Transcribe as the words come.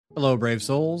Hello, brave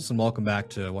souls, and welcome back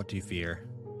to What Do You Fear?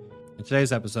 In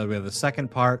today's episode, we have the second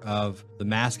part of The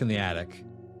Mask in the Attic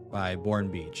by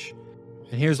Bourne Beach.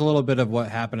 And here's a little bit of what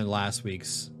happened in last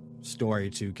week's story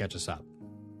to catch us up.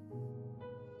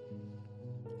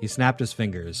 He snapped his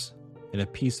fingers, and a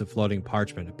piece of floating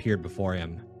parchment appeared before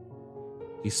him.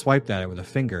 He swiped at it with a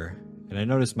finger, and I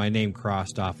noticed my name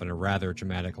crossed off in a rather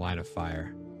dramatic line of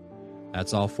fire.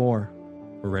 That's all four.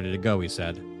 We're ready to go, he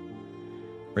said.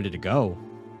 Ready to go?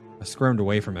 I squirmed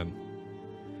away from him.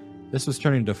 This was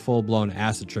turning into full-blown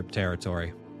acid trip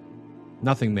territory.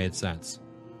 Nothing made sense.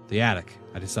 The attic,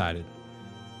 I decided,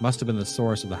 must have been the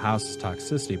source of the house's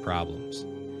toxicity problems.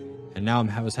 And now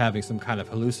I was having some kind of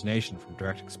hallucination from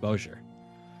direct exposure.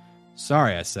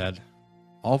 Sorry, I said.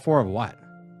 All four of what?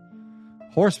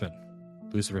 Horsemen,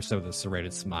 Lucifer said with a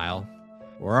serrated smile.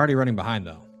 We're already running behind,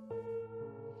 though.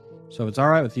 So if it's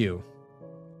alright with you,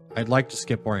 I'd like to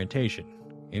skip orientation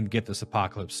and get this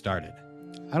apocalypse started.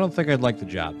 I don't think I'd like the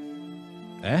job.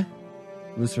 Eh?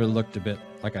 Lucifer looked a bit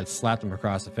like I'd slapped him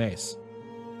across the face.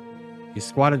 He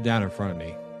squatted down in front of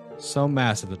me, so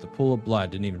massive that the pool of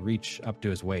blood didn't even reach up to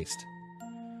his waist.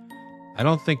 I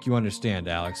don't think you understand,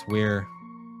 Alex. We're...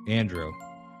 Andrew.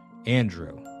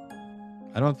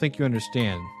 I don't think you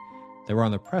understand that we're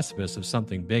on the precipice of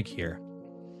something big here.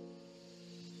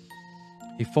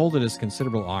 He folded his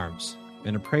considerable arms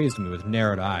and appraised me with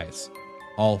narrowed eyes.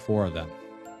 All four of them.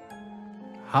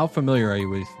 How familiar are you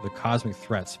with the cosmic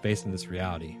threats facing this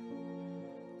reality?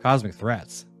 Cosmic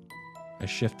threats? I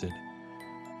shifted,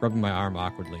 rubbing my arm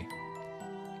awkwardly.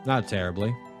 Not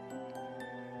terribly.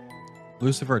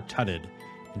 Lucifer tutted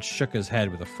and shook his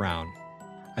head with a frown.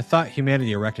 I thought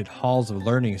humanity erected halls of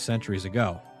learning centuries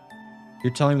ago.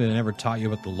 You're telling me they never taught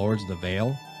you about the Lords of the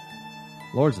Veil?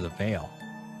 Lords of the Veil?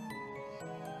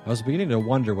 I was beginning to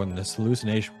wonder when this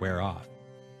hallucination would wear off.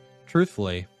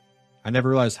 Truthfully, I never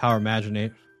realized how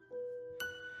imaginative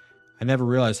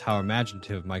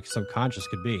my subconscious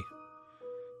could be.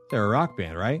 They're a rock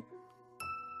band, right?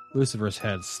 Lucifer's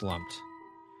head slumped.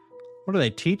 What do they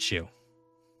teach you?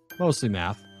 Mostly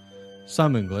math,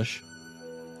 some English,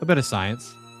 a bit of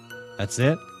science. That's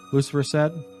it? Lucifer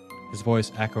said, his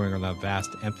voice echoing on the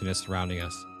vast emptiness surrounding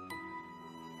us.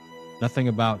 Nothing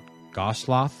about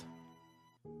Gosloth?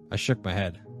 I shook my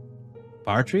head.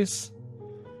 Bartries?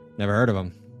 Never heard of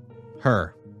him.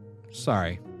 Her.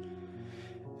 Sorry.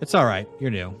 It's alright, you're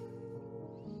new.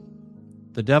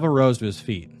 The devil rose to his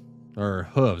feet, or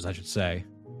hooves, I should say,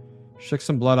 shook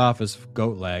some blood off his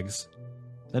goat legs,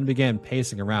 then began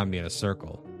pacing around me in a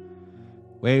circle.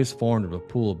 Waves formed of a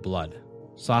pool of blood,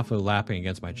 softly lapping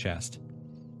against my chest.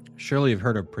 Surely you've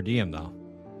heard of Predium, though.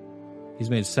 He's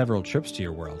made several trips to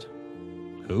your world.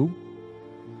 Who?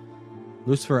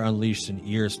 Lucifer unleashed an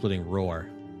ear-splitting roar.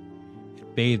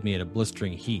 It bathed me in a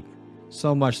blistering heat,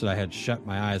 so much that I had shut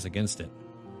my eyes against it,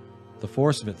 the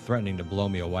force of it threatening to blow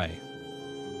me away.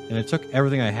 And it took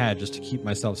everything I had just to keep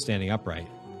myself standing upright.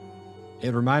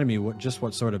 It reminded me what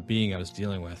sort of being I was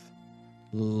dealing with.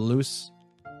 Luce,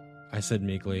 I said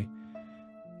meekly.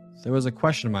 There was a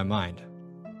question in my mind,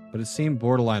 but it seemed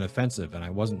borderline offensive, and I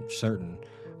wasn't certain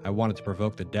I wanted to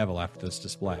provoke the devil after this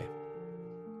display.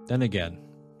 Then again,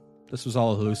 this was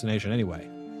all a hallucination anyway,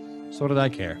 so what did I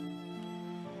care?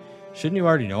 Shouldn't you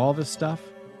already know all this stuff?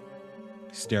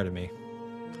 He stared at me.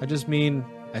 I just mean,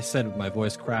 I said with my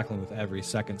voice crackling with every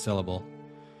second syllable.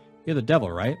 You're the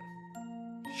devil, right?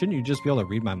 Shouldn't you just be able to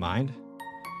read my mind?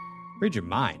 Read your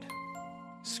mind?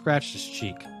 He scratched his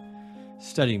cheek,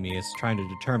 studying me as trying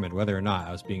to determine whether or not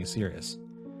I was being serious.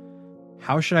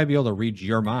 How should I be able to read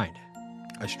your mind?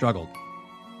 I struggled.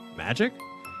 Magic?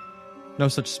 No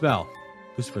such spell.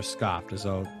 Lucifer scoffed as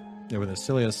though it were the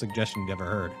silliest suggestion he'd ever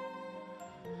heard.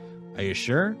 Are you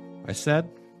sure? I said.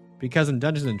 Because in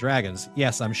Dungeons & Dragons,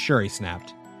 yes, I'm sure, he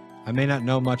snapped. I may not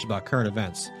know much about current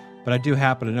events, but I do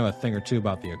happen to know a thing or two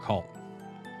about the occult.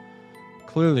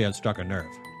 Clearly I'd struck a nerve.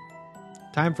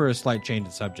 Time for a slight change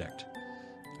in subject.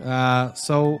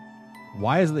 So,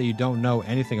 why is it that you don't know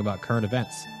anything about current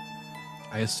events?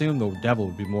 I assumed the devil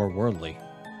would be more worldly.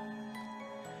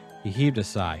 He heaved a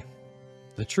sigh.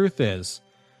 The truth is,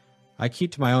 I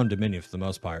keep to my own dominion for the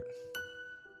most part.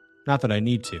 Not that I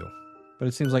need to, but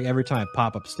it seems like every time I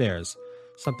pop upstairs,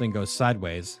 something goes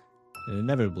sideways, and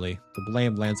inevitably, the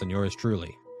blame lands on yours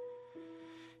truly.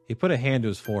 He put a hand to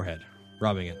his forehead,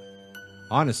 rubbing it.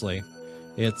 Honestly,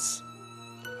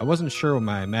 I wasn't sure when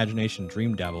my imagination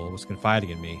dream devil was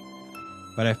confiding in me,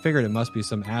 but I figured it must be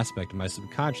some aspect of my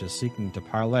subconscious seeking to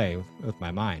parlay with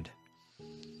my mind.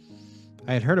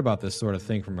 I had heard about this sort of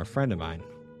thing from a friend of mine,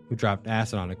 who dropped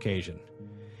acid on occasion.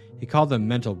 He called them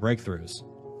mental breakthroughs.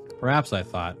 Perhaps, I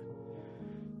thought,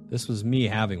 this was me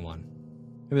having one.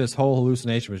 Maybe this whole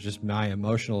hallucination was just my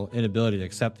emotional inability to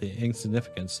accept the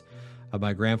insignificance of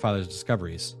my grandfather's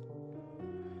discoveries.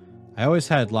 I always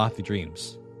had lofty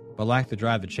dreams, but lacked the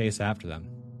drive to chase after them.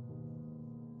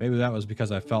 Maybe that was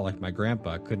because I felt like my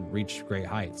grandpa couldn't reach great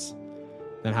heights.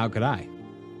 Then how could I?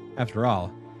 After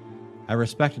all, I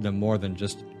respected him more than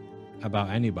just about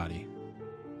anybody,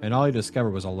 and all he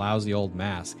discovered was a lousy old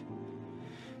mask.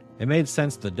 It made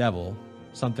sense the devil,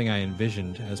 something I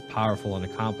envisioned as powerful and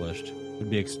accomplished, would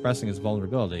be expressing his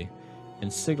vulnerability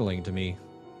and signaling to me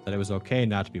that it was okay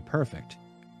not to be perfect.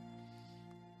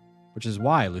 Which is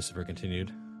why, Lucifer continued,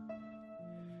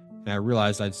 and I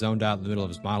realized I'd zoned out in the middle of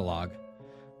his monologue.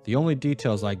 The only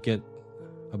details I get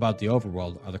about the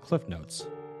overworld are the cliff notes.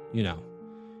 You know,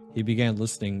 he began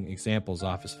listing examples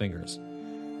off his fingers.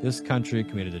 This country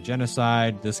committed a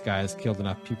genocide. This guy has killed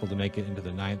enough people to make it into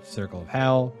the ninth circle of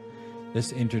hell.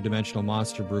 This interdimensional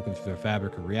monster broke into the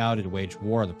fabric of reality to wage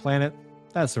war on the planet.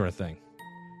 That sort of thing.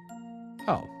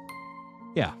 Oh.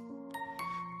 Yeah.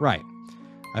 Right.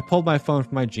 I pulled my phone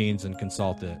from my jeans and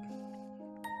consulted it.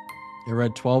 It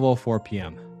read 12:04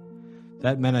 p.m.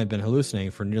 That meant I'd been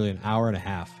hallucinating for nearly an hour and a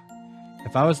half.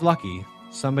 If I was lucky,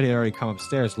 somebody had already come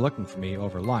upstairs looking for me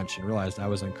over lunch and realized I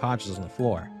was unconscious on the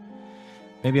floor.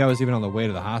 Maybe I was even on the way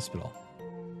to the hospital.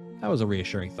 That was a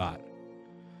reassuring thought.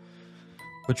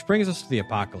 Which brings us to the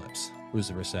apocalypse,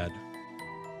 Lucifer said.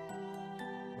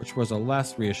 Which was a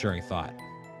less reassuring thought.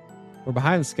 We're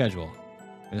behind schedule,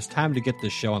 and it's time to get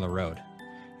this show on the road.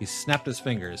 He snapped his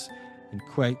fingers, and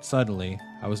quite suddenly,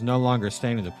 I was no longer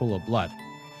standing in the pool of blood.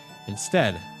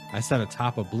 Instead, I sat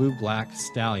atop a blue-black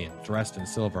stallion dressed in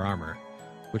silver armor,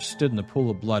 which stood in the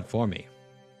pool of blood for me.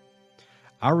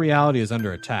 Our reality is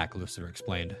under attack, Lucifer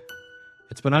explained.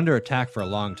 It's been under attack for a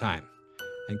long time,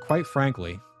 and quite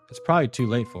frankly, it's probably too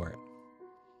late for it.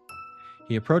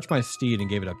 He approached my steed and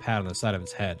gave it a pat on the side of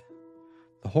its head.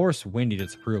 The horse whinnied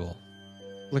its approval,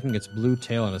 flicking its blue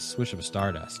tail in a swish of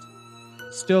stardust.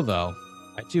 Still, though,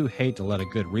 I do hate to let a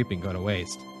good reaping go to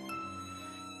waste.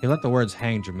 He let the words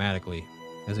hang dramatically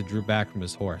as he drew back from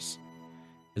his horse.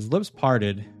 His lips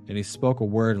parted, and he spoke a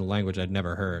word in a language I'd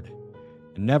never heard,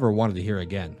 and never wanted to hear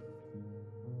again.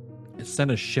 It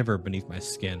sent a shiver beneath my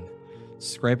skin,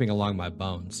 scraping along my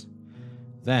bones.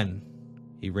 Then,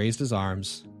 he raised his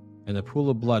arms, and the pool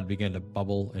of blood began to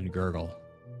bubble and gurgle.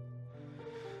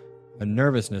 A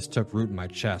nervousness took root in my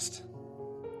chest.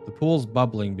 The pool's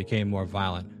bubbling became more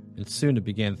violent, and soon it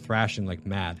began thrashing like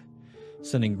mad,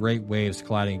 sending great waves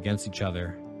colliding against each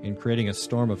other and creating a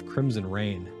storm of crimson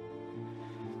rain.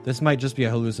 This might just be a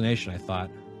hallucination, I thought,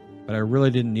 but I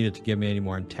really didn't need it to get me any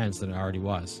more intense than it already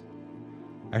was.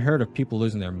 I heard of people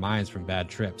losing their minds from bad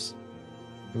trips.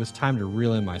 It was time to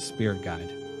reel in my spirit guide.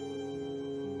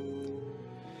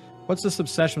 What's this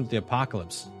obsession with the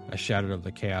apocalypse? I shouted over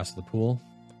the chaos of the pool.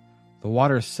 The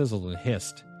water sizzled and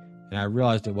hissed, and I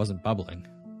realized it wasn't bubbling.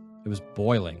 It was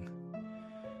boiling.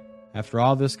 After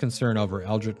all this concern over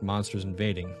eldritch monsters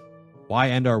invading, why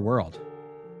end our world?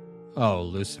 Oh,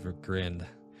 Lucifer grinned,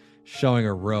 showing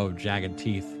a row of jagged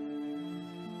teeth.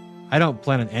 I don't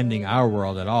plan on ending our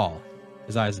world at all,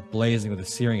 his eyes blazing with a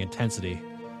searing intensity,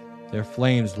 their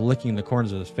flames licking the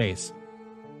corners of his face.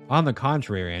 On the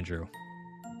contrary, Andrew,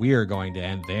 we are going to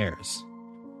end theirs.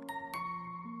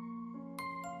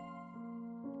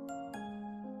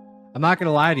 I'm not going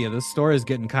to lie to you, this story is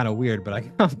getting kind of weird, but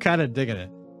I'm kind of digging it.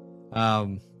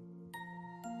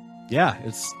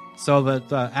 So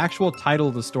the actual title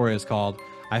of the story is called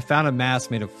I Found a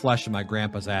Mask Made of Flesh in My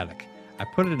Grandpa's Attic. I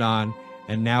put it on,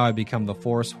 and now I become the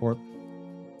fourth horseman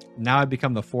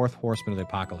of the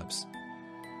apocalypse.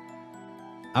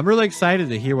 I'm really excited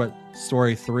to hear what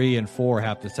story 3 and 4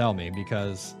 have to tell me,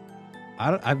 because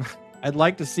I'd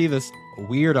like to see this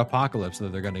weird apocalypse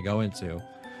that they're going to go into.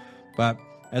 But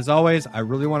as always, I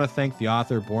really want to thank the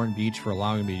author, Born Beach, for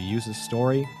allowing me to use this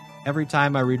story. Every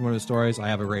time I read one of his stories, I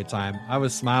have a great time. I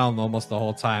was smiling almost the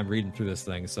whole time reading through this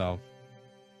thing, so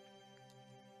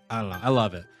I don't know. I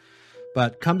love it.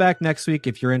 But come back next week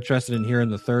if you're interested in hearing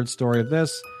the third story of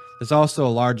this. There's also a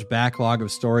large backlog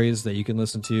of stories that you can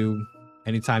listen to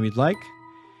anytime you'd like,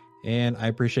 and I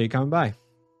appreciate you coming by.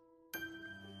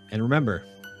 And remember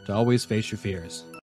to always face your fears.